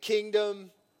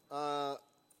kingdom. I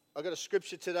got a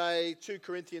scripture today, 2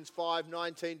 Corinthians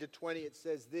 5:19-20. It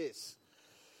says this: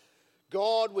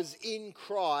 God was in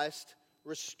Christ,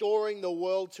 restoring the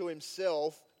world to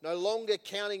himself, no longer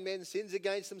counting men's sins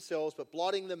against themselves, but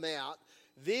blotting them out.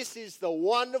 This is the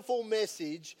wonderful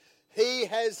message he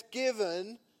has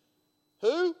given.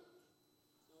 Who?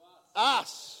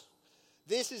 Us.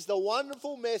 This is the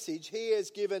wonderful message he has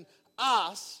given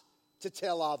us to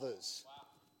tell others.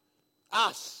 Wow.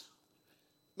 Us.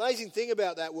 Amazing thing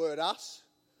about that word, us.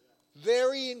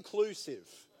 Very inclusive.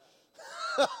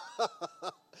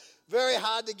 Very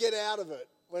hard to get out of it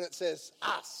when it says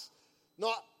us.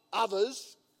 Not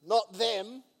others, not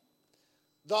them,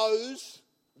 those,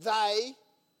 they,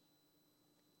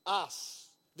 us.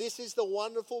 This is the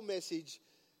wonderful message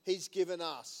he's given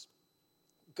us.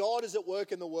 God is at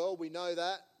work in the world. We know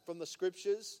that from the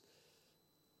scriptures.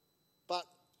 But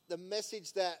the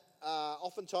message that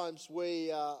oftentimes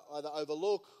we either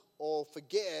overlook or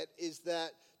forget is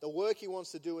that the work he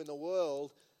wants to do in the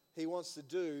world, he wants to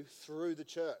do through the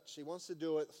church. He wants to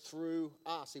do it through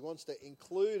us. He wants to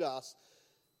include us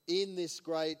in this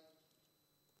great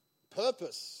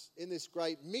purpose, in this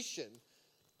great mission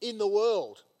in the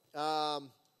world.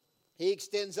 He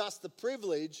extends us the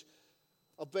privilege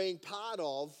of being part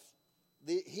of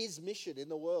his mission in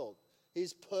the world,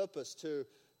 his purpose to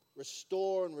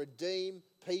restore and redeem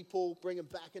people, bring them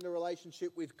back into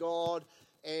relationship with God,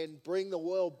 and bring the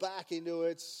world back into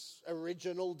its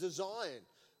original design,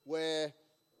 where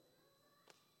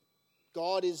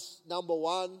God is number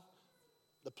one,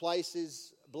 the place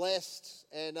is blessed,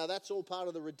 and that's all part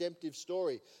of the redemptive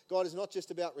story. God is not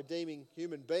just about redeeming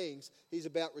human beings, he's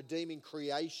about redeeming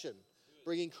creation,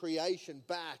 bringing creation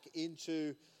back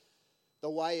into the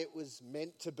way it was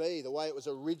meant to be, the way it was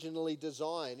originally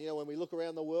designed. You know, when we look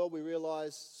around the world, we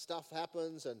realize stuff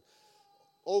happens and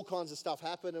all kinds of stuff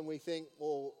happen, and we think,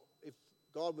 well, if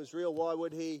God was real, why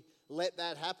would he let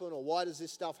that happen, or why does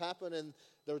this stuff happen? And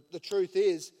the truth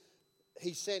is,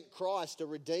 he sent Christ to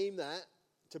redeem that,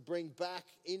 to bring back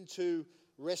into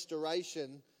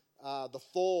restoration the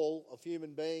fall of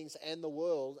human beings and the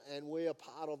world, and we are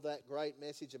part of that great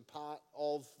message and part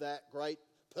of that great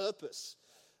purpose.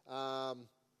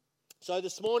 So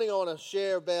this morning I want to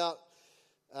share about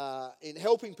in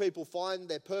helping people find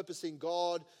their purpose in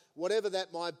God, whatever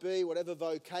that might be, whatever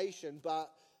vocation, but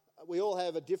we all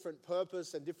have a different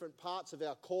purpose and different parts of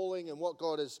our calling and what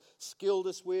God has skilled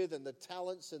us with, and the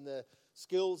talents and the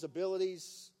skills,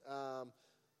 abilities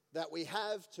that we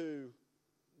have to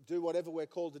do whatever we're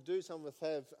called to do. Some of us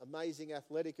have amazing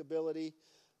athletic ability,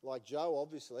 like Joe,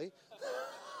 obviously.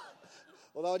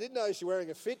 Although I didn't know she's wearing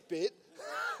a Fitbit.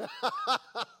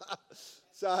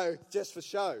 So, just for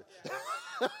show.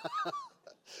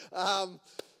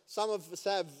 Some of us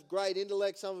have great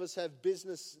intellect. Some of us have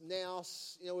business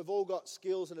nous. You know, we've all got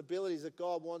skills and abilities that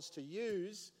God wants to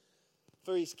use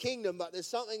for his kingdom. But there's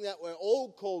something that we're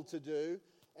all called to do,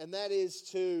 and that is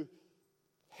to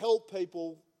help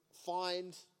people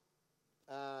find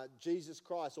Jesus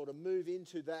Christ, or to move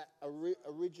into that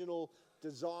original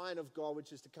design of God,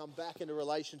 which is to come back into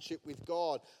relationship with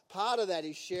God. Part of that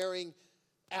is sharing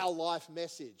our life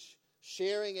message,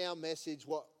 sharing our message,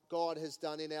 what God has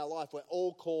done in our life. We're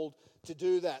all called to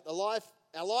do that. Our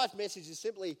life message is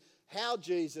simply how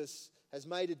Jesus has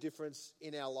made a difference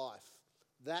in our life.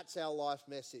 That's our life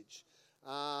message.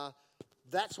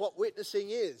 That's what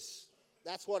witnessing is.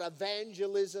 That's what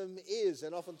evangelism is.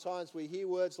 And oftentimes we hear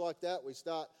words like that, we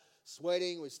start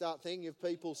sweating, we start thinking of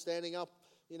people standing up,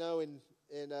 you know, in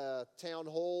a town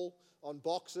hall on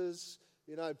boxes,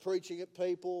 you know, preaching at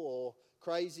people, or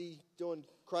doing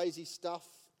crazy stuff.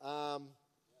 But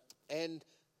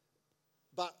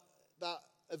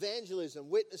evangelism,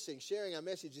 witnessing, sharing our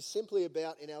message is simply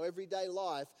about, in our everyday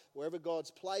life, wherever God's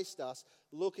placed us,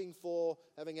 looking for,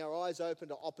 having our eyes open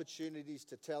to opportunities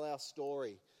to tell our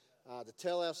story. To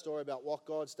tell our story about what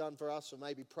God's done for us, or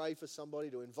maybe pray for somebody,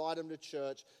 to invite them to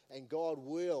church, and God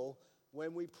will,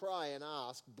 when we pray and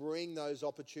ask, bring those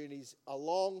opportunities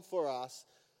along for us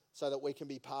so that we can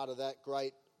be part of that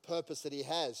great purpose that he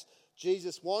has.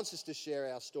 Jesus wants us to share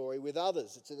our story with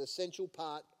others. It's an essential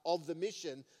part of the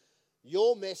mission.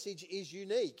 Your message is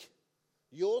unique.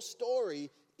 Your story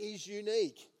is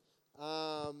unique.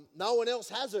 No one else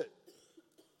has it.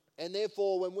 And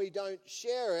therefore, when we don't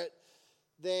share it,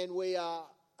 then we are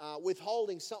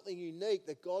withholding something unique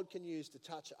that God can use to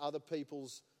touch other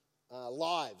people's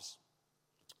lives.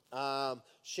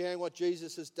 Sharing what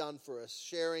Jesus has done for us,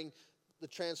 sharing the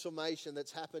transformation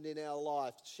that's happened in our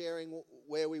life, sharing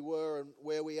where we were and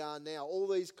where we are now. All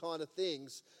these kind of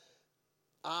things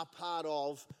are part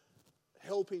of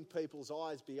helping people's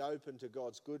eyes be open to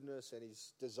God's goodness and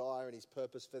his desire and his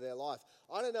purpose for their life.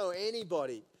 I don't know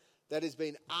anybody that has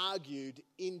been argued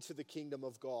into the kingdom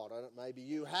of God. Maybe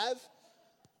you have.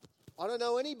 I don't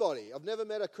know anybody. I've never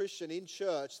met a Christian in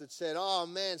church that said, oh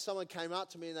man, someone came up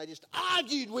to me and they just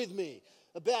argued with me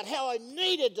about how I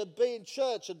needed to be in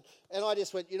church. And I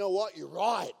just went, you know what, you're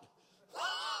right.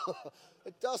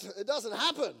 It doesn't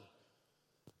happen.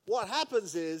 What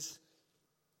happens is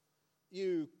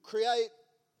you create,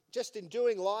 just in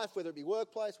doing life, whether it be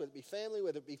workplace, whether it be family,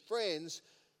 whether it be friends,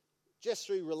 just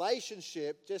through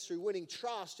relationship, just through winning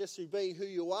trust, just through being who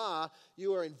you are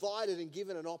invited and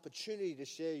given an opportunity to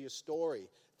share your story.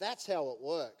 That's how it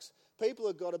works. People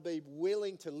have got to be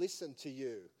willing to listen to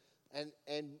you and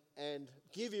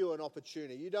give you an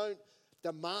opportunity. You don't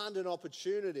demand an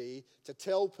opportunity to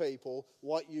tell people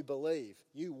what you believe.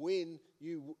 You win,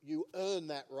 you earn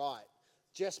that right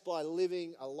just by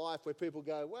living a life where people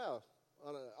go, wow,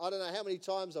 I don't know how many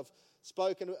times I've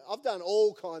spoken. I've done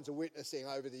all kinds of witnessing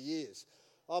over the years.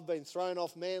 I've been thrown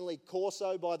off Manly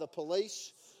Corso by the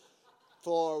police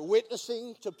for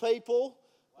witnessing to people.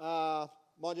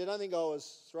 Mind you, I don't think I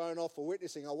was thrown off for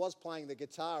witnessing. I was playing the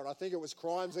guitar, and I think it was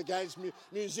crimes against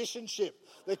musicianship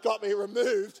that got me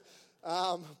removed.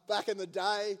 Back in the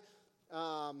day,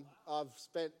 I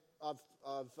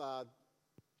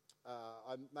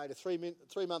made a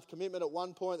 3-month commitment at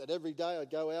one point that every day I'd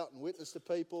go out and witness to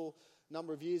people. A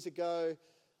number of years ago,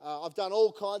 I've done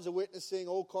all kinds of witnessing,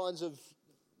 all kinds of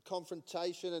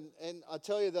confrontation, and I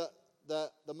tell you that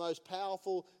the most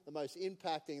powerful, the most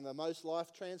impacting, the most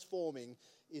life-transforming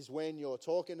is when you're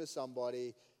talking to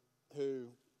somebody who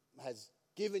has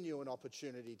given you an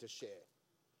opportunity to share.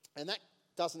 And that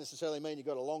doesn't necessarily mean you've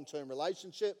got a long-term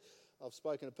relationship. I've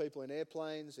spoken to people in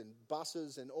airplanes and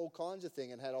buses and all kinds of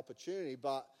things and had opportunity,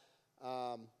 but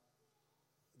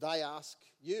they ask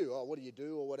you, oh, what do you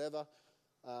do or whatever.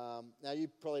 Now, you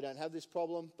probably don't have this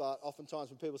problem, but oftentimes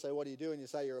when people say, what do you do, and you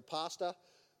say you're a pastor,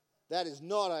 that is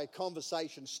not a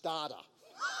conversation starter.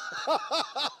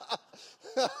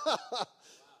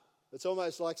 It's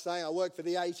almost like saying I work for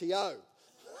the ATO.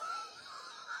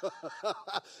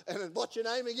 And what's your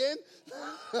name again?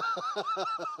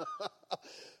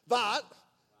 But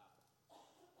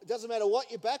it doesn't matter what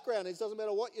your background is, doesn't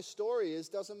matter what your story is,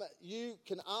 doesn't matter. You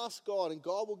can ask God, and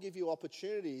God will give you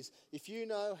opportunities if you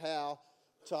know how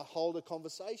to hold a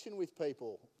conversation with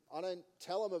people. I don't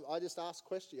tell them, I just ask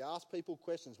questions. I ask people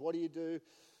questions. What do you do?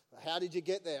 How did you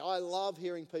get there? I love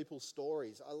hearing people's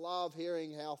stories. I love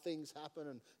hearing how things happen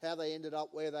and how they ended up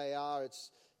where they are.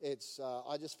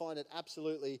 I just find it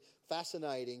absolutely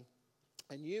fascinating.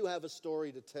 And you have a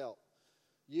story to tell.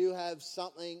 You have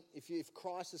something, if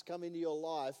Christ has come into your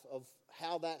life, of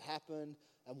how that happened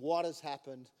and what has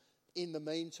happened in the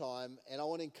meantime. And I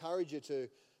want to encourage you to,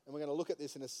 and we're going to look at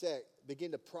this in a sec,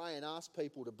 begin to pray and ask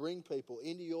people to bring people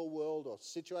into your world or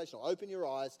situation, or open your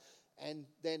eyes, and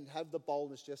then have the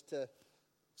boldness just to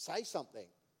say something.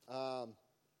 I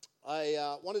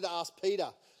wanted to ask Peter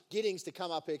Giddings to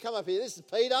come up here. Come up here. This is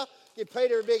Peter. Give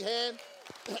Peter a big hand.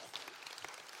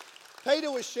 Peter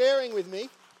was sharing with me.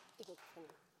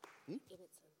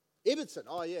 Ibbotson.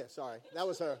 Oh yeah, sorry. That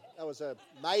was her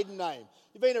maiden name.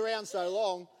 You've been around so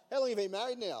long. How long have you been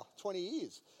married now? 20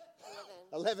 years.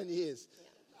 11 years.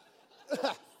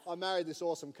 Yeah. I married this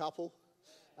awesome couple.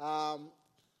 I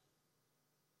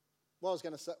forgot what I was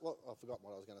going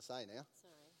to say now.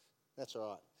 Sorry. That's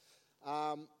all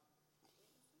right.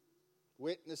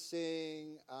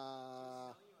 Witnessing.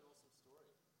 Oh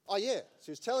yeah,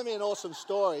 she was telling me an awesome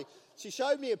story. She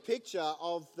showed me a picture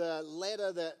of the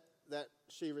letter that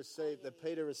she received, that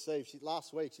Peter received.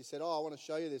 Last week she said, I want to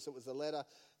show you this. It was the letter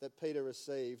that Peter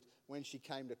received when she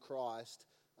came to Christ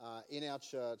in our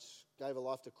church, gave her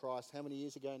life to Christ. How many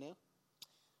years ago now?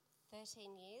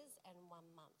 13 years and 1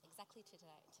 month, exactly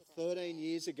today. 13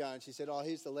 years ago, and she said,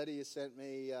 here's the letter you sent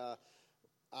me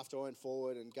after I went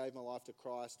forward and gave my life to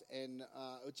Christ. And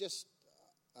it just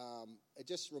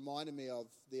reminded me of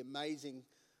the amazing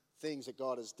things that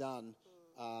God has done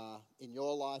in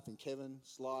your life, in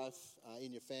Kevin's life,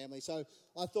 in your family. So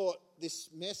I thought this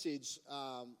message,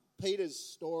 Peter's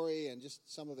story and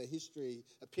just some of the history,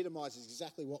 epitomises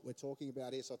exactly what we're talking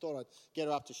about here. So I thought I'd get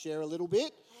her up to share a little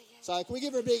bit. So can we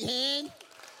give her a big hand?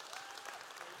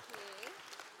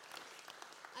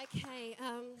 Thank you. Okay,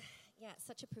 it's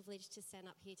such a privilege to stand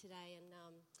up here today. And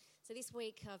so this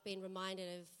week I've been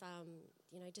reminded of,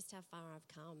 just how far I've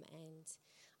come. And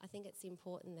I think it's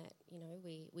important that,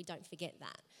 we don't forget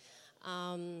that.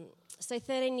 So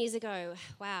 13 years ago,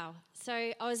 wow. So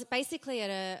I was basically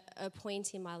at a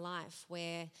point in my life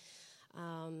where,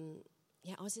 I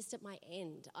was just at my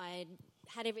end. I'd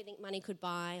had everything money could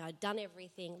buy. I'd done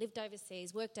everything, lived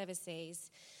overseas, worked overseas.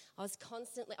 I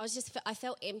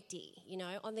felt empty, you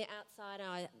know. On the outside,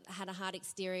 I had a hard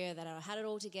exterior that I had it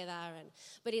all together,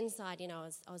 but inside, you know,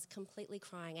 I was completely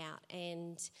crying out.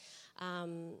 And I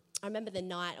remember the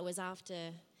night, it was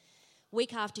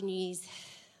week after New Year's,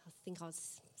 I think I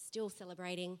was still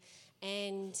celebrating,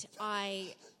 and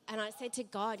I said to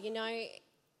God, you know,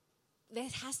 there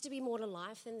has to be more to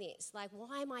life than this. Like,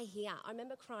 why am I here? I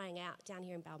remember crying out down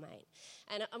here in Balmain,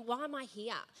 and why am I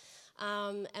here?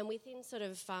 And within sort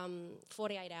of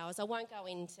 48 hours, I won't go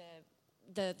into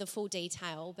the full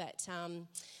detail, but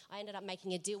I ended up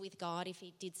making a deal with God. If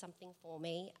he did something for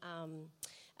me,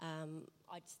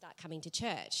 I'd start coming to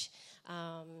church.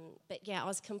 But yeah, I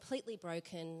was completely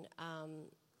broken,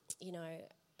 you know,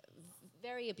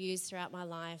 very abused throughout my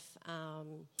life.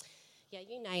 Yeah,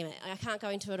 you name it. I can't go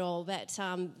into it all, but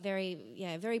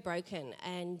very broken,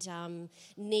 and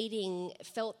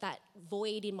felt that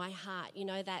void in my heart, you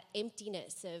know, that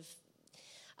emptiness of,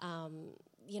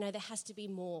 you know, there has to be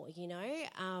more, you know.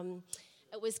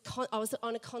 I was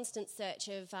on a constant search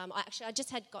of, I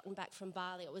just had gotten back from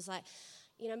Bali. It was like,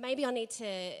 you know, maybe I need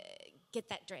to get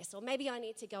that dress, or maybe I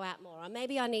need to go out more, or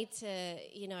maybe I need to,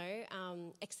 you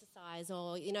know, exercise,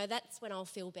 or, you know, that's when I'll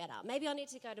feel better. Maybe I need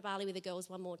to go to Bali with the girls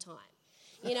one more time.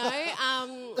 You know,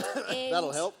 and,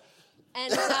 that'll help.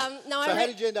 And no, so how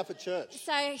did you end up at church?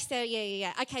 So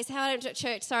yeah. Okay, so how I ended up at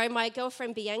church. Sorry, my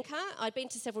girlfriend Bianca. I'd been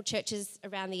to several churches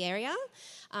around the area,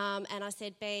 and I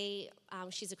said, B,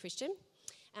 she's a Christian,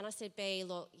 and I said, B,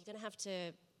 look, you're going to have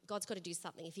to. God's got to do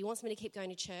something. If he wants me to keep going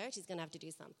to church, he's going to have to do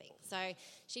something. So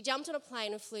she jumped on a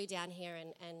plane and flew down here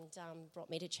and brought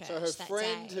me to church. So her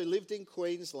friend day. who lived in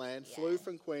Queensland flew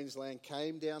from Queensland,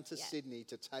 came down to Sydney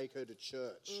to take her to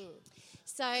church.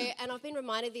 So, and I've been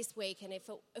reminded this week, and if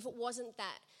it wasn't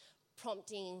that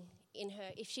prompting in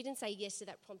her, if she didn't say yes to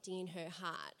that prompting in her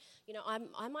heart, you know,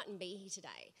 I mightn't be here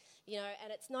today. You know,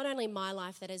 and it's not only my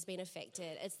life that has been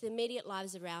affected; it's the immediate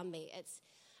lives around me. It's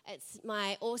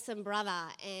my awesome brother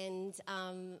and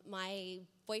my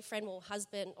boyfriend, or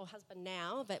husband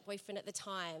now, but boyfriend at the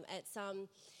time.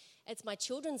 It's my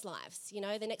children's lives, you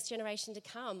know, the next generation to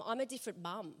come. I'm a different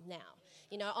mum now.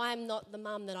 You know, I'm not the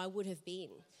mum that I would have been,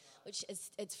 which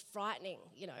it's frightening,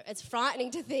 you know. It's frightening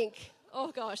to think,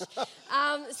 oh, gosh.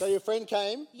 So your friend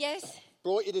came? Yes.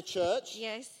 Brought you to church?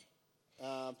 Yes.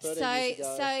 13 years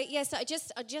ago. So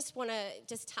I just want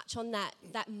to touch on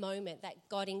that moment, that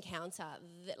God encounter.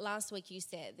 That last week you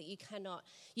said that you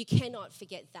cannot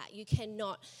forget that. You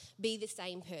cannot be the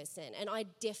same person, and I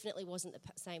definitely wasn't the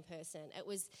same person. It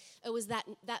was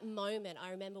that moment. I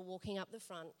remember walking up the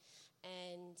front,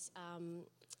 and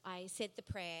I said the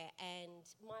prayer, and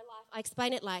my life, I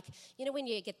explain it like, you know, when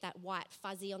you get that white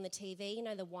fuzzy on the TV, you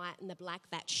know, the white and the black,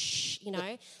 that shh, you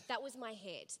know, that was my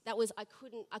head. That was, I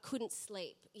couldn't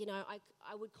sleep, you know,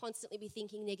 I would constantly be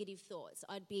thinking negative thoughts.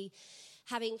 I'd be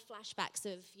having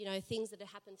flashbacks of, you know, things that had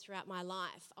happened throughout my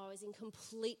life. I was in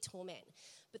complete torment.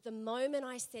 But the moment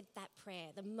I said that prayer,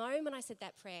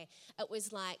 it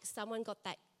was like someone got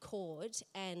that cord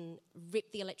and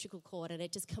ripped the electrical cord, and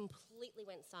it just completely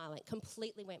went silent,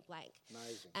 completely went blank.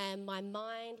 Amazing. And my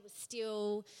mind was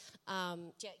still,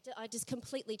 I just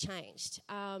completely changed.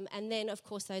 And then, of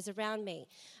course, those around me.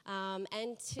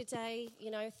 And today,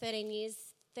 you know, 13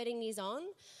 years on,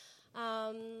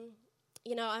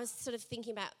 you know, I was sort of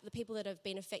thinking about the people that have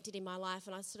been affected in my life,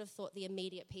 and I sort of thought the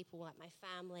immediate people, like my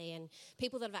family, and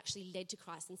people that have actually led to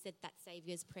Christ and said that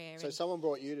Saviour's prayer. So someone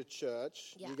brought you to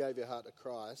church, Yeah. you gave your heart to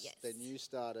Christ, Yes. then you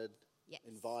started Yes.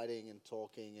 inviting and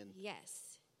talking. And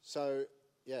Yes. so,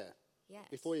 yeah, Yes.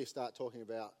 before you start talking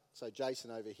about, so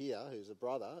Jason over here, who's a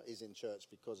brother, is in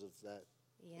church because of that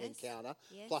Yes. encounter,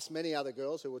 Yes. plus many other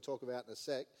girls who we'll talk about in a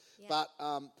sec. Yeah.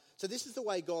 But, so this is the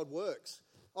way God works.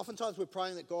 Oftentimes we're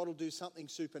praying that God will do something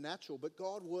supernatural, but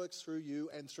God works through you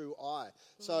and through I.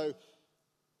 Mm-hmm. So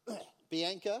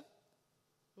Bianca,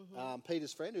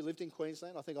 Peter's friend who lived in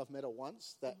Queensland, I think I've met her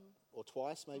once or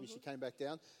twice, maybe she came back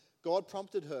down. God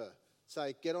prompted her,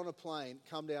 say, get on a plane,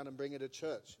 come down and bring her to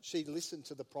church. She listened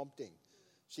to the prompting.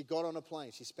 She got on a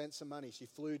plane, she spent some money, she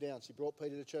flew down, she brought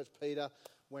Peter to church. Peter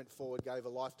went forward, gave her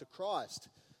life to Christ.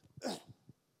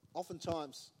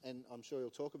 Oftentimes, and I'm sure you'll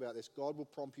talk about this, God will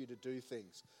prompt you to do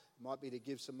things. It might be to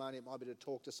give some money, it might be to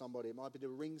talk to somebody, it might be to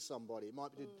ring somebody, it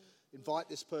might be to invite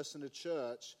this person to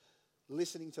church.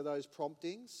 Listening to those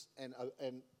promptings and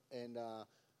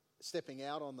stepping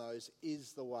out on those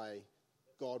is the way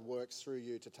God works through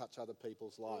you to touch other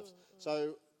people's lives.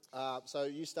 So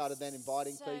you started then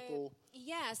inviting people.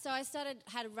 Yeah, so I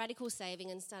had a radical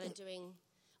saving and started doing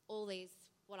all these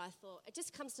what I thought. It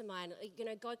just comes to mind. You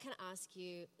know, God can ask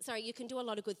you. Sorry, you can do a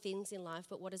lot of good things in life,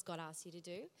 but what does God ask you to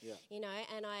do? Yeah. You know,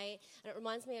 and it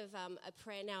reminds me of a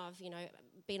prayer. Now I've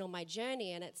been on my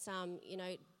journey, and it's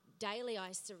daily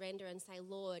I surrender and say,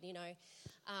 Lord,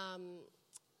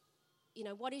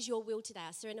 what is your will today?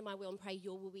 I surrender my will and pray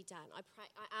your will be done. I pray,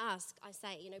 I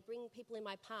say, bring people in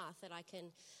my path that I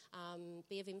can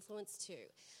be of influence to.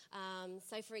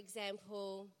 So, for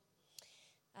example,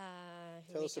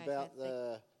 tell us about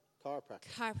the chiropractor.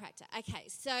 Chiropractor. Okay,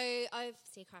 so I've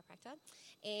seen a chiropractor,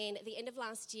 and at the end of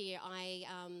last year, I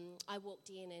walked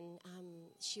in and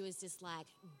she was just like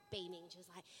beaming. She was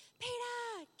like,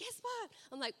 "Peter, guess what?"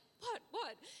 I'm like,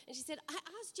 What? And she said, "I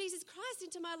asked Jesus Christ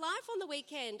into my life on the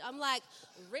weekend." I'm like,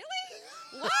 "Really?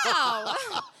 Wow."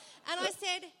 And I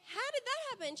said, "How did that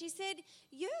happen?" She said,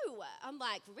 "You." I'm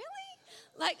like, "Really?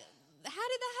 Like, how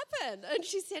did that happen?" And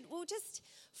she said, "Well, just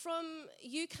from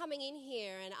you coming in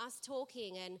here and us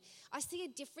talking, and I see a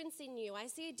difference in you. I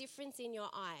see a difference in your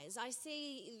eyes. I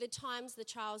see the trials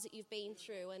that you've been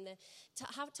through, and the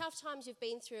tough times you've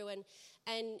been through,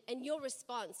 and your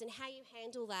response and how you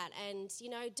handle that. And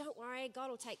don't worry, God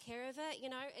will take care of it.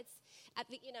 It's at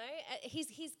the,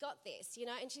 He's got this.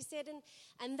 And she said,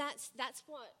 and that's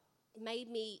what made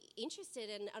me interested,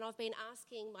 and I've been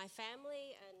asking my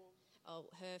family and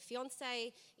her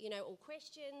fiance, all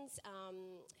Christians.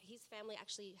 His family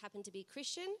actually happened to be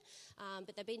Christian,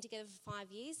 but they've been together for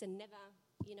 5 years and never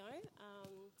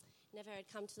had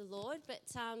come to the Lord. But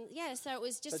so it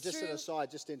was just. So just an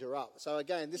aside, just to interrupt. So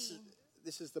again, this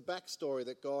is the backstory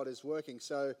that God is working.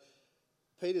 So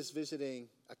Peter's visiting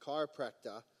a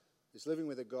chiropractor who's living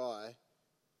with a guy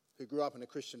who grew up in a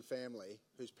Christian family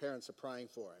whose parents are praying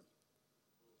for him.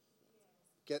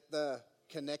 Get the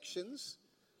connections?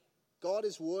 God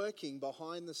is working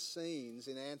behind the scenes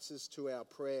in answers to our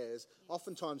prayers.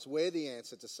 Oftentimes we're the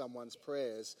answer to someone's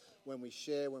prayers when we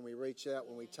share, when we reach out,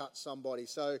 when we touch somebody.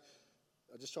 So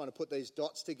I'm just trying to put these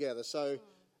dots together. So,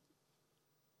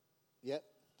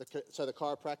 so the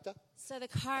chiropractor? So the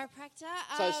chiropractor.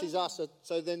 So she's asked.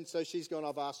 So she's gone.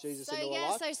 I've asked Jesus into her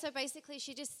life. So basically,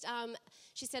 she just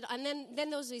she said, and then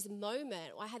there was this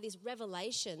moment. I had this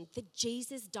revelation that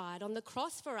Jesus died on the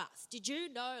cross for us. Did you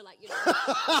know?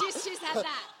 She's had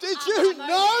that. Did you know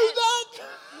that?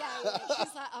 Yeah.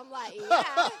 She's like, I'm like,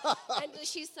 yeah. And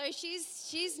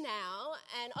she's now,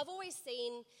 and I've always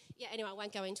seen. Yeah, anyway, I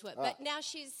won't go into it. But now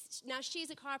she's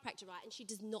a chiropractor, right? And she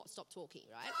does not stop talking,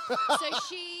 right? So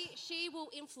she will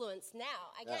influence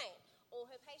now again all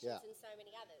her patients and so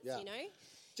many others.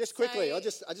 Just quickly, I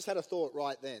just had a thought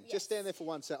right then. Yes. Just stand there for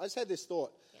 1 second. I just had this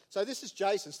thought. Yeah. So this is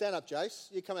Jason. Stand up, Jace.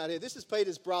 You come out here. This is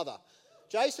Peter's brother.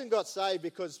 Jason got saved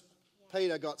because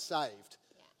Peter got saved.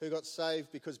 Yeah. Who got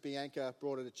saved because Bianca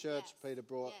brought her to church. Yes. Peter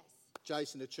brought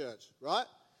Jason to church, right?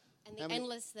 And the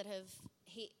endless that have...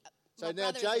 So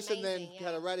now Jason then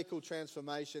had a radical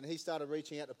transformation. He started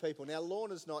reaching out to people. Now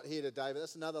Lorna's not here today, but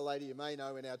that's another lady you may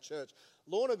know in our church.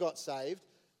 Lorna got saved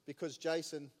because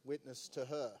Jason witnessed to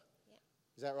her. Yeah.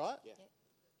 Is that right?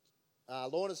 Yeah.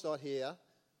 Lorna's not here,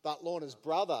 but Lorna's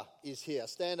brother is here.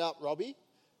 Stand up, Robbie.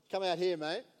 Come out here,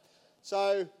 mate.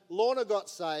 So Lorna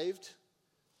got saved.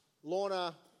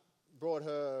 Lorna brought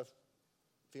her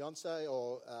fiance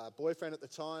or boyfriend at the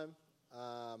time,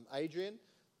 Adrian.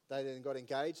 They then got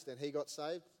engaged, then he got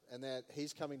saved, and then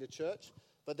he's coming to church.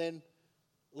 But then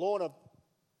Lorna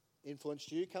influenced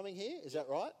you coming here, is that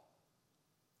right?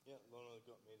 Yeah, Lorna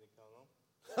got me to come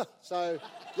along.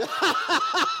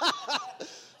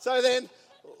 So then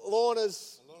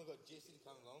Lorna's... And Lorna got Jessie to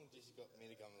come along, Jessie got me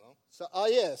to come along.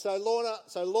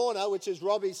 So Lorna, which is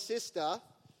Robbie's sister,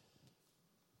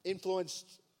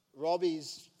 influenced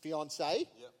Robbie's fiancée,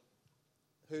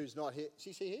 who's not here. Is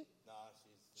she here? No,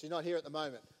 she's not here at the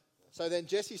moment. So then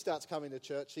Jessie starts coming to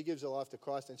church. She gives her life to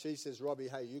Christ, and she says, "Robbie,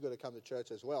 hey, you got to come to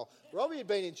church as well." Robbie had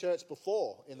been in church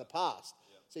before in the past.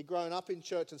 Yeah. So he'd grown up in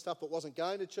church and stuff, but wasn't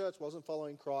going to church, wasn't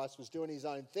following Christ, was doing his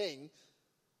own thing.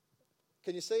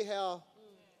 Can you see how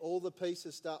all the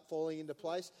pieces start falling into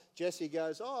place? Jessie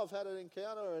goes, "Oh, I've had an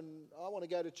encounter and I want to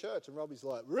go to church." And Robbie's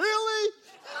like, "Really?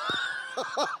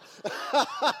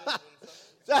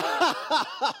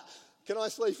 Can I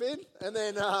sleep in?"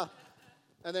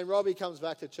 And then Robbie comes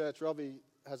back to church. Robbie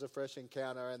has a fresh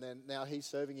encounter, and then now he's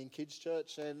serving in kids'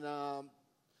 church, and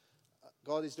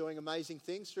God is doing amazing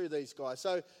things through these guys.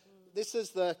 So this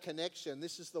is the connection.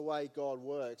 This is the way God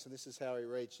works, and this is how he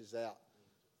reaches out.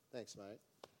 Thanks, mate.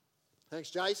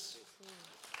 Thanks, Jace.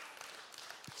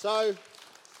 So,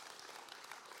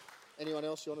 anyone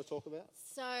else you want to talk about?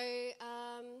 So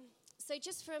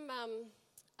just from,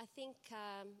 I think,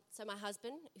 so my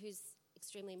husband, who's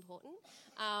extremely important.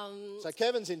 So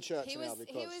Kevin's in church now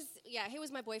because... He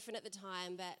was my boyfriend at the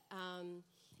time, but,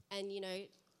 and, you know,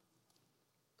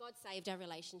 God saved our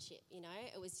relationship, you know.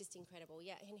 It was just incredible.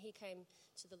 Yeah, and he came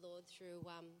to the Lord through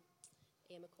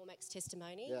Ian McCormack's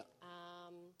testimony. Yeah.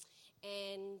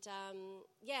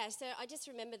 So I just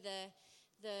remember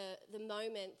the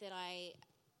moment that I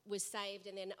was saved,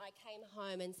 and then I came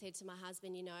home and said to my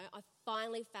husband, you know, I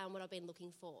finally found what I've been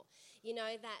looking for. You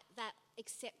know, that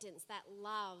acceptance, that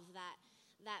love,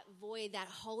 that void, that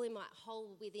hole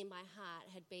within my heart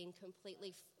had been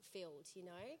completely filled, you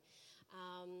know.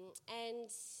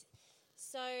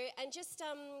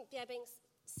 Being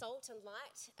salt and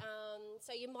light.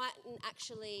 So you mightn't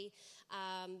actually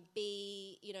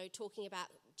be, you know, talking about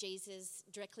Jesus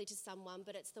directly to someone,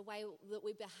 but it's the way that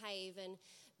we behave and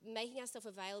making ourselves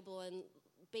available and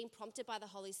being prompted by the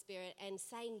Holy Spirit and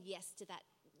saying yes to that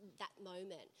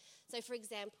moment. So, for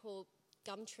example,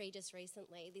 Gumtree just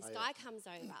recently, this guy comes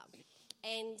over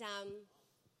and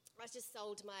I just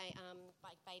sold my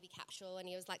baby capsule, and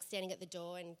he was like standing at the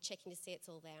door and checking to see it's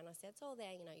all there. And I said, it's all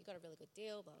there, you know, you got a really good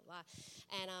deal, blah, blah, blah.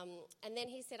 And then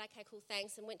he said, okay, cool,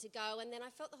 thanks, and went to go. And then I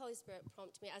felt the Holy Spirit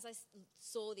prompt me as I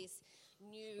saw this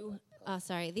new,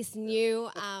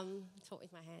 talk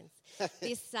with my hands,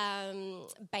 this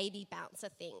baby bouncer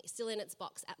thing still in its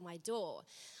box at my door.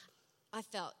 I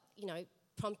felt, you know,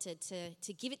 prompted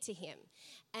to give it to him.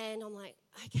 And I'm like,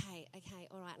 okay,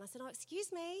 all right. And I said,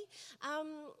 excuse me,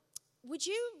 would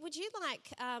you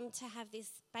like to have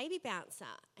this baby bouncer?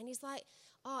 And he's like,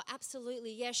 oh,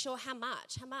 absolutely, yeah, sure, how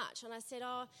much? And I said,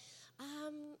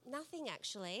 nothing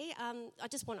actually. I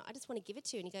just want to give it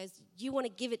to you. And he goes, you want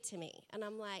to give it to me? And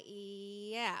I'm like,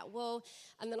 yeah, well,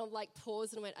 and then I'm like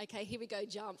paused and went, okay, here we go,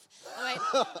 jump. I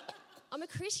went, I'm a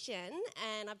Christian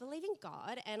and I believe in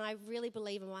God, and I really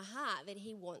believe in my heart that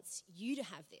he wants you to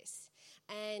have this.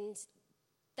 And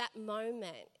that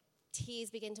moment, tears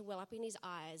began to well up in his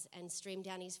eyes and stream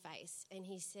down his face. And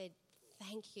he said,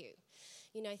 thank you.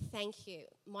 You know, thank you.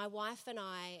 My wife and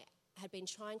I had been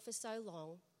trying for so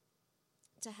long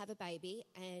to have a baby,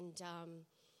 and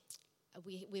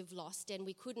we've lost, and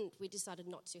we decided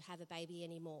not to have a baby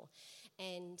anymore.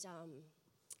 And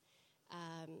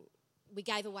we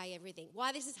gave away everything.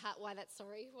 Why this is hard, why that's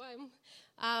sorry.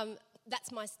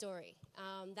 That's my story.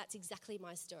 That's exactly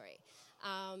my story.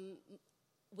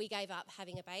 We gave up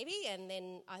having a baby, and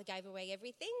then I gave away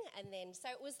everything, and then so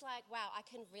it was like, wow, I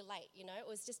can relate, you know. It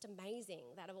was just amazing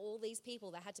that of all these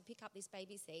people that had to pick up this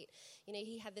baby seat, you know,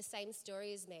 he had the same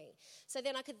story as me. So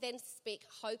then I could then speak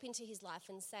hope into his life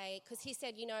and say, because he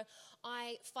said, you know,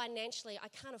 we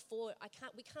can't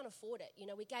afford it, you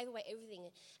know, we gave away everything,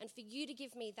 and for you to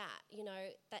give me that, you know,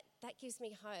 that gives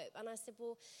me hope. And I said,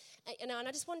 well, you know, and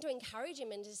I just wanted to encourage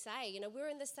him and to say, you know, we're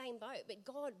in the same boat, but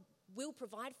God will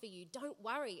provide for you. Don't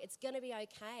worry, it's going to be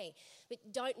okay. But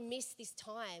don't miss this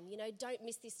time, you know, don't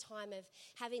miss this time of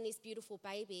having this beautiful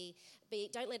baby.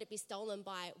 Don't let it be stolen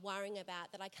by worrying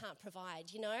about that I can't provide,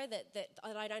 you know, that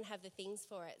I don't have the things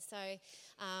for it. So,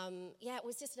 it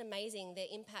was just amazing,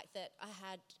 the impact that I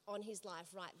had on his life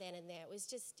right then and there. It was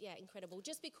just, incredible.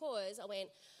 Just because I went,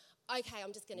 okay,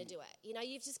 I'm just going to do it. You know,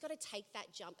 you've just got to take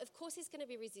that jump. Of course there's going to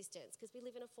be resistance because we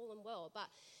live in a fallen world, but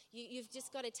you've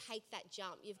just got to take that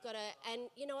jump. You've got to, and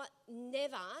you know what,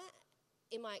 never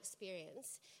in my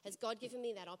experience has God given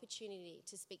me that opportunity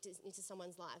to speak into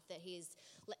someone's life that he has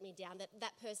let me down,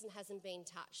 that person hasn't been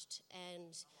touched.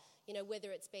 And, you know,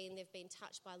 whether it's been they've been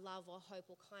touched by love or hope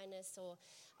or kindness or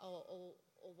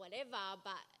whatever,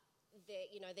 but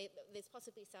there's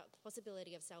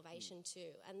possibility of salvation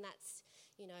too. And that's,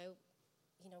 you know,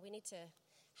 we need to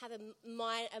have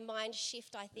a mind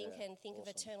shift, I think, and think of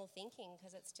eternal thinking,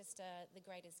 because it's just the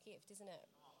greatest gift, isn't it?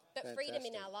 But fantastic. Freedom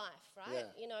in our life, right?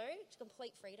 Yeah. You know,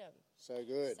 complete freedom. So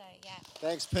good. So, yeah.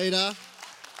 Thanks, Peter.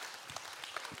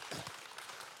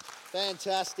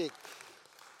 Fantastic.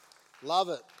 Love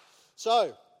it.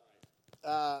 So,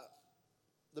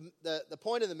 the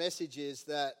point of the message is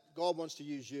that God wants to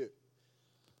use you.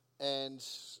 And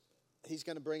he's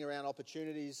going to bring around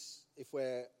opportunities. If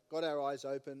we've got our eyes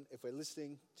open, if we're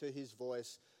listening to his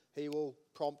voice, he will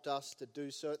prompt us to do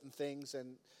certain things.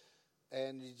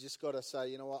 And you just got to say,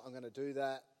 you know what, I'm going to do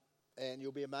that. And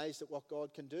you'll be amazed at what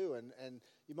God can do. And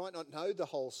you might not know the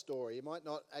whole story. You might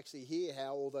not actually hear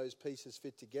how all those pieces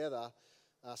fit together.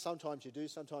 Sometimes you do,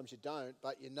 sometimes you don't.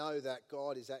 But you know that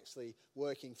God is actually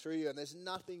working through you. And there's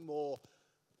nothing more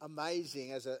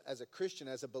amazing as a Christian,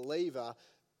 as a believer,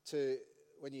 to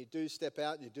when you do step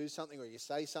out and you do something, or you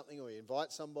say something, or you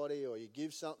invite somebody, or you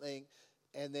give something,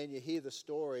 and then you hear the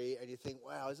story and you think,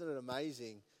 wow, isn't it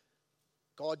amazing?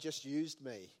 God just used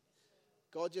me.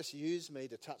 God just used me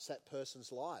to touch that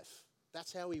person's life.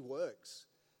 That's how he works.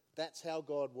 That's how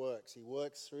God works. He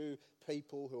works through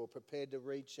people who are prepared to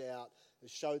reach out and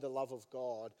show the love of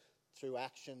God through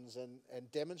actions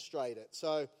and demonstrate it.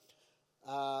 So,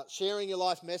 sharing your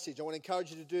life message, I want to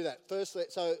encourage you to do that. Firstly,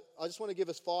 so I just want to give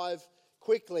us 5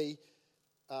 quickly.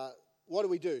 What do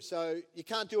we do? So you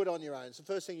can't do it on your own. It's the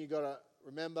first thing you've got to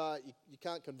remember. You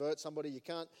can't convert somebody. You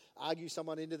can't argue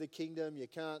someone into the kingdom. You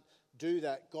can't do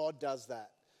that. God does that.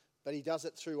 But he does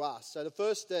it through us. So the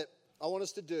first step I want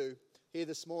us to do here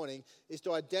this morning is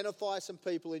to identify some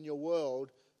people in your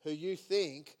world who you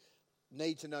think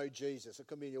need to know Jesus. It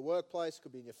could be in your workplace, it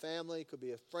could be in your family, it could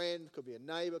be a friend, it could be a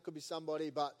neighbour, it could be somebody.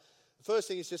 But the first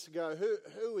thing is just to go,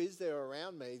 who is there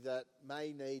around me that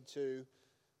may need to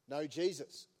know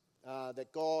Jesus?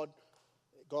 That God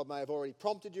may have already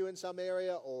prompted you in some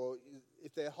area, or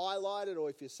if they're highlighted, or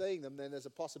if you're seeing them, then there's a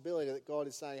possibility that God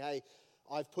is saying, hey,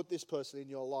 I've put this person in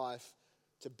your life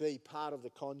to be part of the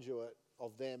conduit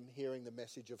of them hearing the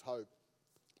message of hope.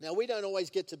 Now, we don't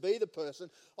always get to be the person.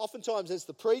 Oftentimes, as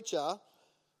the preacher,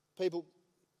 people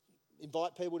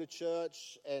invite people to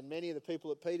church, and many of the people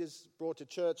that Peter's brought to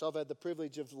church, I've had the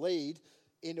privilege of lead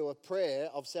into a prayer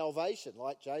of salvation,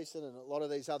 like Jason and a lot of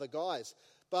these other guys.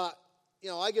 But,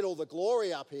 I get all the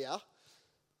glory up here,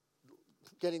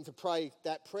 getting to pray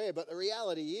that prayer. But the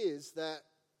reality is that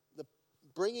the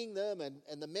bringing them and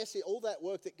the message, all that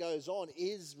work that goes on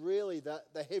is really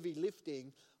the heavy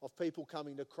lifting of people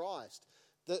coming to Christ.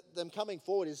 Them coming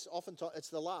forward is oftentimes, it's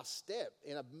the last step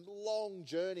in a long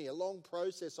journey, a long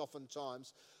process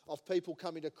oftentimes of people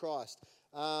coming to Christ.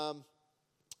 And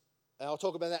I'll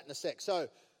talk about that in a sec. So,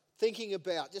 thinking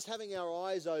about, just having our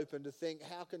eyes open to think,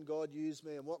 how can God use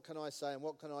me, and what can I say, and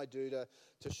what can I do to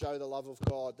show the love of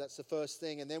God? That's the first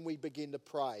thing, and then we begin to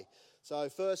pray. So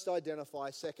first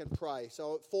identify, second pray.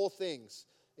 So 4 things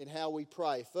in how we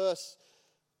pray. First,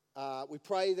 we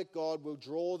pray that God will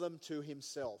draw them to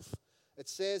himself. It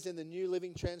says in the New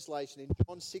Living Translation in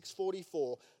John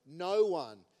 6:44, no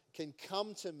one can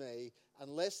come to me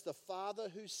unless the Father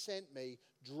who sent me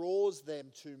draws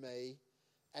them to me,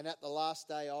 and at the last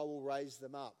day I will raise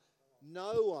them up.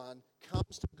 No one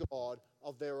comes to God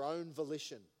of their own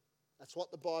volition. That's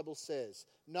what the Bible says.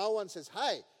 No one says,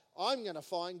 hey, I'm going to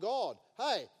find God.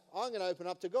 Hey, I'm going to open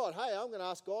up to God. Hey, I'm going to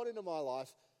ask God into my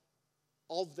life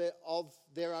of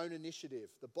their own initiative.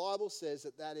 The Bible says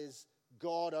that is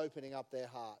God opening up their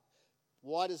heart.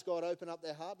 Why does God open up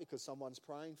their heart? Because someone's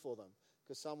praying for them.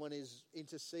 Because someone is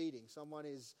interceding. Someone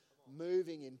is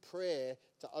moving in prayer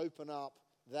to open up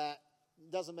that.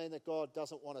 Doesn't mean that God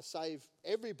doesn't want to save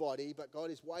everybody, but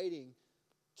God is waiting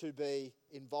to be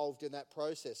involved in that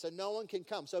process. So no one can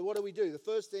come. So what do we do? The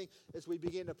first thing is we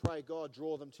begin to pray, God,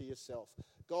 draw them to yourself.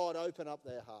 God, open up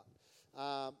their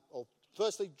heart. Or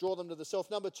firstly, draw them to the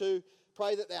self. Number 2,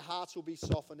 pray that their hearts will be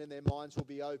softened and their minds will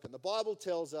be open. The Bible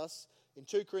tells us in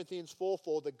 2 Corinthians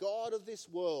 4:4, the God of this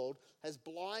world has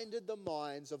blinded the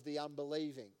minds of the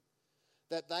unbelieving,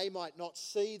 that they might not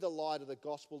see the light of the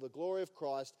gospel, the glory of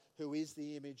Christ, who is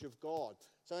the image of God.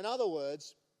 So in other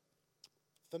words,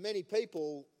 for many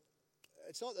people,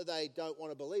 it's not that they don't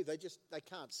want to believe, they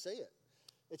can't see it.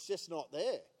 It's just not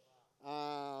there.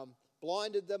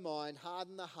 Blinded the mind,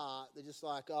 hardened the heart. They're just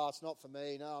like, oh, it's not for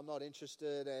me. No, I'm not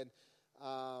interested. And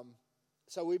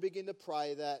so we begin to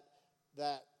pray that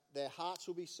their hearts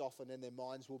will be softened and their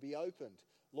minds will be opened.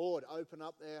 Lord, open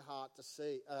up their heart to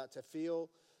see, to feel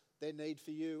their need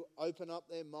for you. Open up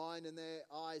their mind and their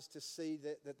eyes to see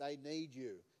that they need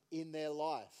you in their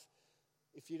life.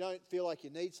 If you don't feel like you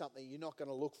need something, you're not going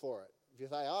to look for it. If you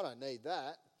say, I don't need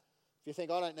that. If you think,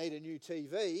 I don't need a new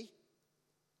TV,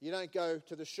 you don't go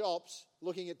to the shops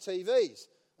looking at TVs.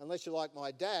 Unless you're like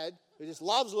my dad, who just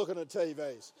loves looking at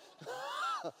TVs.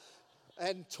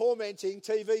 And tormenting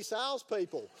TV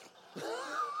salespeople.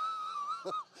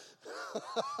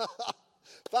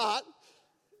 But,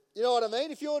 you know what I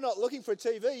mean? If you're not looking for a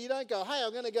TV, you don't go, hey,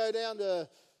 I'm going to go down to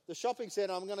the shopping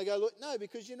centre, I'm going to go look. No,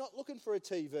 because you're not looking for a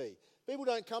TV. People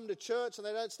don't come to church and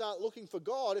they don't start looking for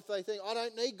God if they think, I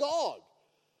don't need God.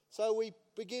 So we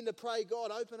begin to pray,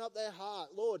 God, open up their heart.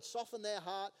 Lord, soften their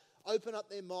heart, open up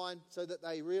their mind so that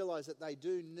they realise that they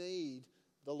do need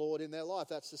the Lord in their life.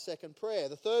 That's the second prayer.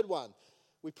 The third one,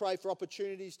 we pray for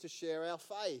opportunities to share our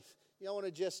faith. You don't want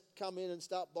to just come in and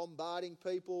start bombarding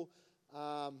people.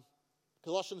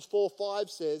 Colossians 4:5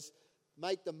 says,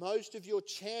 make the most of your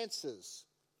chances.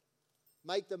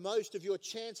 Make the most of your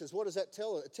chances. What does that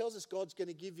tell us? It tells us God's going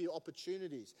to give you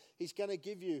opportunities. He's going to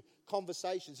give you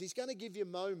conversations. He's going to give you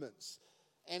moments.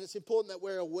 And it's important that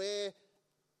we're aware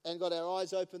and got our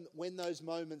eyes open when those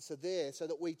moments are there, so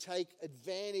that we take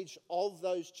advantage of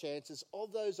those chances,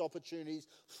 of those opportunities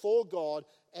for God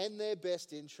and their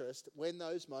best interest when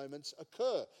those moments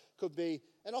occur. Could be,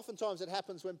 and oftentimes it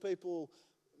happens when people,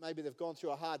 maybe they've gone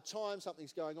through a hard time,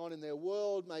 something's going on in their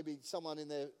world, maybe someone in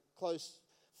their close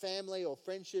family or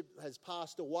friendship has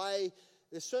passed away.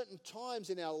 There's certain times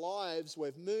in our lives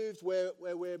we've moved where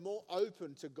we're more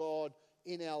open to God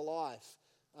in our life.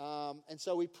 And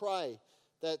so we pray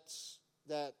that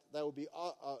there will be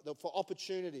for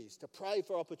opportunities, to pray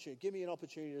for opportunity. Give me an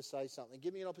opportunity to say something.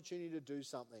 Give me an opportunity to do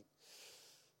something.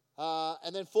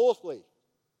 And then fourthly,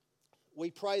 we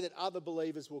pray that other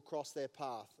believers will cross their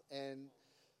path. And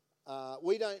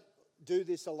we don't do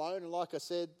this alone. And like I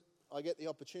said, I get the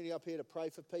opportunity up here to pray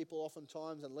for people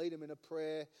oftentimes and lead them in a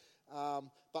prayer.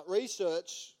 But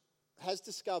research has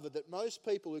discovered that most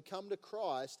people who come to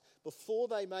Christ, before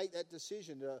they make that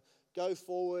decision to go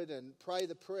forward and pray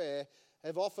the prayer,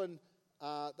 have often,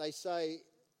 they say,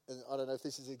 and I don't know if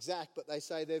this is exact, but they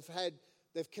say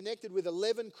they've connected with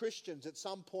 11 Christians at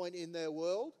some point in their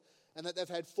world, and that they've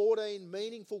had 14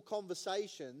 meaningful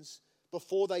conversations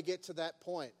before they get to that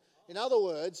point. In other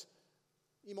words,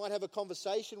 you might have a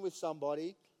conversation with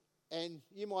somebody, and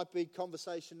you might be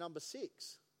conversation number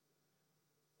 6.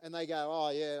 And they go, oh,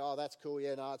 yeah, oh, that's cool,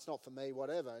 yeah, no, it's not for me,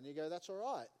 whatever. And you go, that's all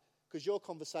right, because you're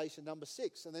conversation number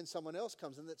 6. And then someone else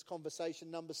comes, and that's conversation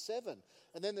number 7.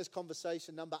 And then there's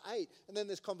conversation number 8. And then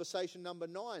there's conversation number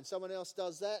 9. Someone else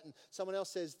does that, and someone else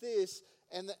says this.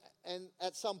 And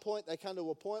at some point, they come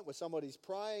to a point where somebody's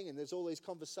praying, and there's all these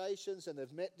conversations, and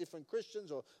they've met different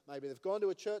Christians, or maybe they've gone to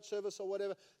a church service or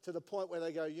whatever, to the point where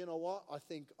they go, you know what, I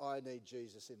think I need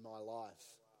Jesus in my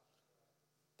life.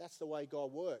 That's the way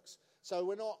God works. So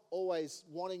we're not always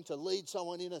wanting to lead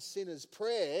someone in a sinner's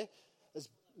prayer, as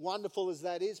wonderful as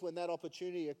that is when that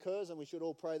opportunity occurs, and we should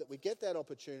all pray that we get that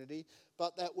opportunity,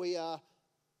 but that we are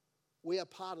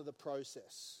part of the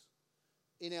process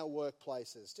in our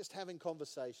workplaces, just having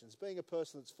conversations, being a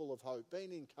person that's full of hope,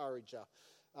 being an encourager,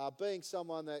 being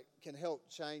someone that can help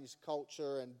change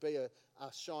culture and be a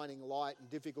shining light in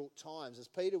difficult times, as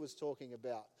Peter was talking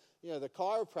about. You know, the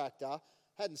chiropractor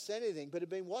hadn't said anything, but had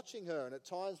been watching her, and at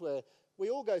times where we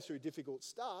all go through difficult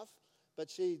stuff, but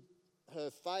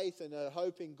her faith and her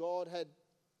hope in God had,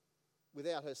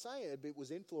 without her saying it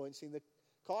was influencing the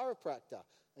chiropractor,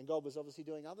 and God was obviously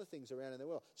doing other things around in the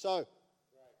world. So,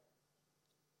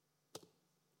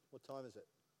 what time is it?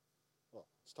 Well,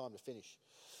 it's time to finish.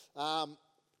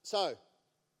 So,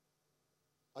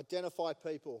 identify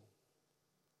people.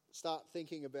 Start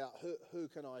thinking about who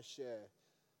can I share?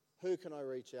 Who can I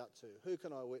reach out to? Who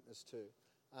can I witness to?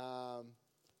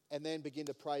 And then begin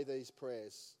to pray these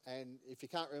prayers. And if you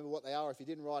can't remember what they are, if you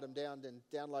didn't write them down, then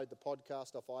download the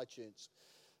podcast off iTunes.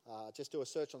 Just do a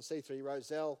search on C3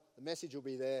 Roselle. The message will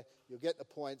be there. You'll get the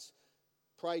points.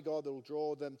 Pray God that will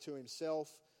draw them to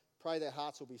himself. Pray their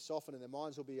hearts will be softened and their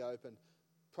minds will be open.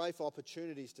 Pray for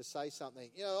opportunities to say something.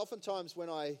 You know, oftentimes when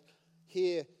I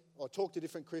hear or talk to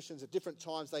different Christians at different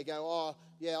times, they go, oh,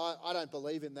 yeah, I don't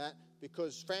believe in that,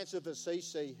 because Francis of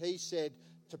Assisi, he said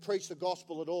to preach the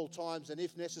gospel at all times and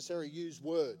if necessary use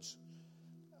words,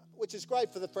 which is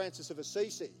great for the Francis of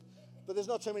Assisi. But there's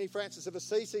not too many Francis of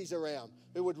Assisis around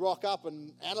who would rock up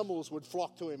and animals would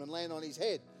flock to him and land on his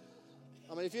head.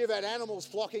 I mean, if you've had animals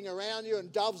flocking around you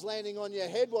and doves landing on your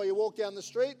head while you walk down the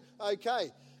street, okay.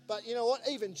 But you know what?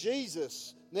 Even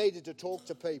Jesus needed to talk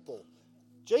to people.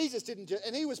 Jesus didn't,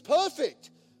 and he was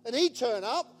perfect. And he'd turn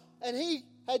up and he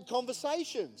had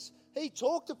conversations. He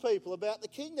talked to people about the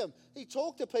kingdom. He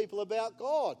talked to people about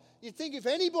God. You'd think if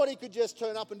anybody could just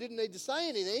turn up and didn't need to say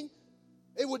anything,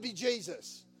 it would be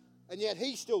Jesus. And yet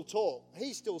he still talked.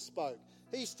 He still spoke.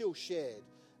 He still shared.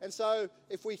 And so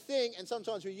if we think, and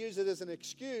sometimes we use it as an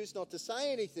excuse not to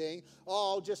say anything,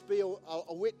 oh, I'll just be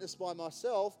a witness by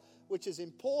myself, which is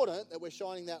important that we're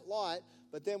shining that light,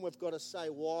 but then we've got to say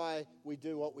why we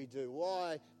do what we do,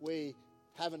 why we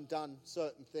haven't done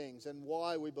certain things, and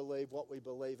why we believe what we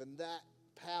believe. And that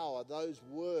power, those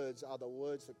words are the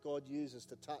words that God uses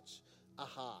to touch a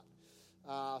heart.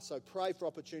 So pray for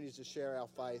opportunities to share our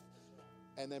faith,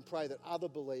 and then pray that other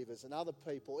believers and other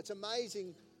people, it's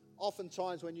amazing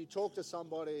oftentimes when you talk to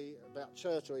somebody about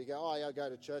church, or you go, oh, yeah, I go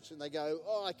to church, and they go,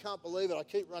 oh, I can't believe it, I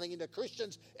keep running into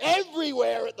Christians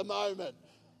everywhere at the moment.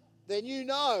 Then you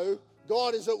know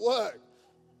God is at work.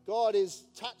 God is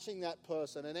touching that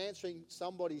person and answering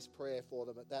somebody's prayer for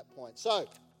them at that point. So,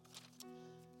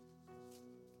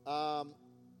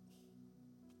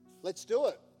 let's do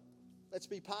it. Let's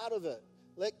be part of it.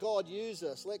 Let God use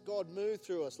us. Let God move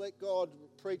through us. Let God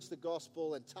preach the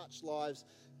gospel and touch lives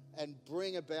and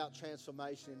bring about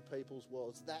transformation in people's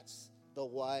worlds. That's the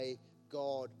way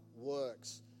God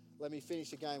works. Let me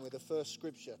finish again with the first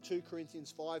scripture, 2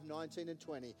 Corinthians 5:19 and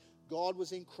 20. God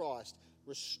was in Christ,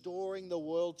 restoring the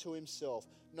world to himself,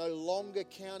 no longer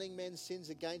counting men's sins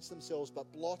against themselves,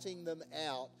 but blotting them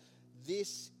out.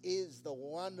 This is the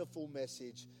wonderful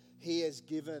message he has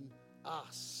given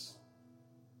us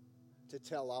to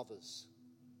tell others.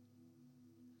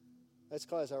 Let's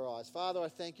close our eyes. Father, I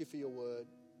thank you for your word.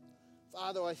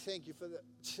 Father, I thank you for the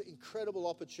incredible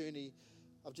opportunity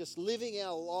of just living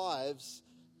our lives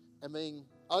and being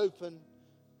open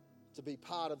to be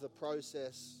part of the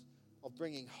process of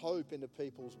bringing hope into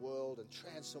people's world and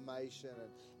transformation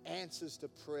and answers to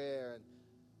prayer. And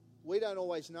we don't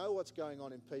always know what's going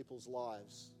on in people's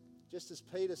lives. Just as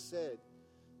Peter said,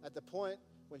 at the point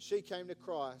when she came to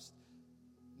Christ,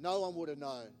 no one would have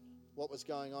known what was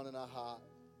going on in her heart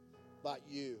but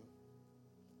you.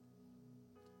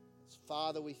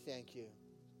 Father, we thank you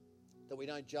that we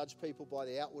don't judge people by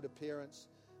the outward appearance.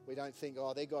 We don't think,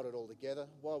 oh, they got it all together.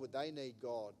 Why would they need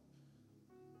God?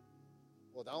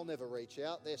 Well, they'll never reach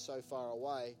out. They're so far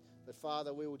away. But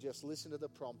Father, we will just listen to the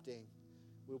prompting.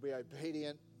 We'll be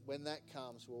obedient when that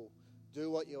comes. We'll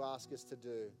do what you ask us to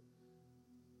do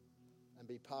and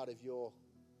be part of your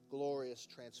glorious,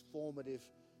 transformative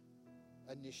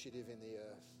initiative in the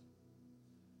earth.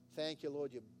 Thank you,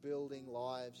 Lord, you're building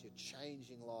lives, you're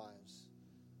changing lives.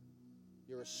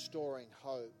 You're restoring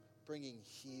hope, bringing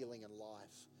healing and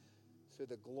life through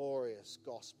the glorious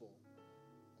gospel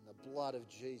and the blood of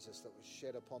Jesus that was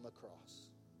shed upon the cross.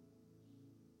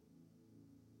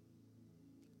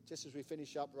 Just as we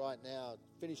finish up right now,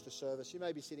 finish the service, you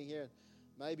may be sitting here and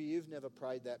maybe you've never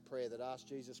prayed that prayer that asked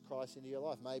Jesus Christ into your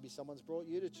life. Maybe someone's brought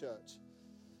you to church.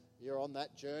 You're on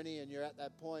that journey and you're at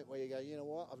that point where you go, you know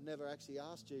what, I've never actually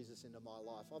asked Jesus into my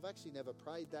life. I've actually never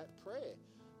prayed that prayer.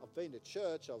 I've been to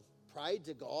church, I've prayed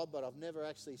to God, but I've never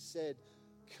actually said,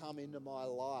 come into my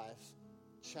life,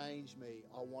 change me,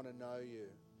 I want to know you.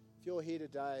 If you're here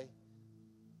today,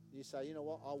 you say, you know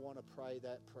what, I want to pray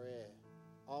that prayer.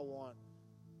 I want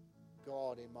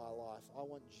God in my life. I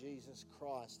want Jesus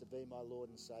Christ to be my Lord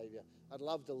and Savior. I'd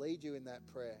love to lead you in that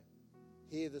prayer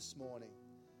here this morning.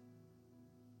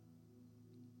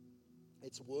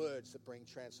 It's words that bring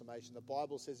transformation. The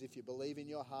Bible says if you believe in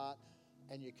your heart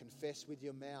and you confess with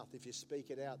your mouth, if you speak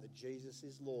it out that Jesus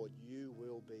is Lord, you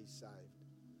will be saved.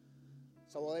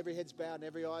 So while every head's bowed and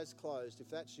every eye's closed, if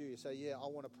that's you, you say, yeah, I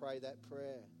want to pray that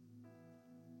prayer.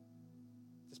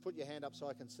 Just put your hand up so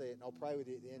I can see it, and I'll pray with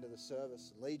you at the end of the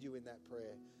service, lead you in that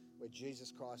prayer where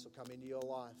Jesus Christ will come into your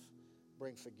life,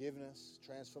 bring forgiveness,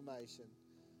 transformation,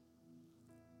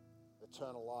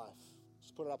 eternal life.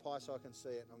 Just put it up high so I can see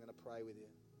it, and I'm going to pray with you.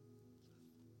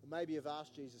 Or maybe you've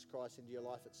asked Jesus Christ into your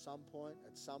life at some point,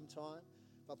 at some time,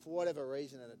 but for whatever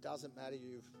reason, and it doesn't matter,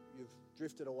 you've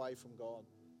drifted away from God.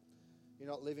 You're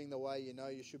not living the way you know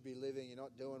you should be living. You're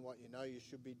not doing what you know you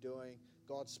should be doing.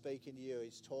 God's speaking to you.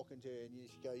 He's talking to you, and you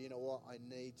go, you know what? I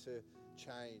need to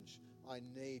change. I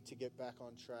need to get back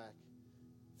on track.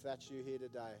 If that's you here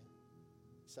today,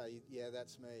 say, yeah,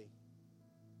 that's me.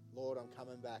 Lord, I'm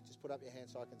coming back. Just put up your hand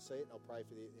so I can see it, and I'll pray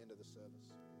for you at the end of the service.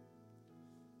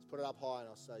 Just put it up high, and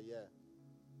I'll say, yeah.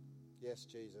 Yes,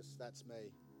 Jesus, that's me.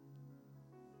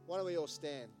 Why don't we all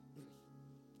stand?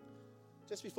 Just before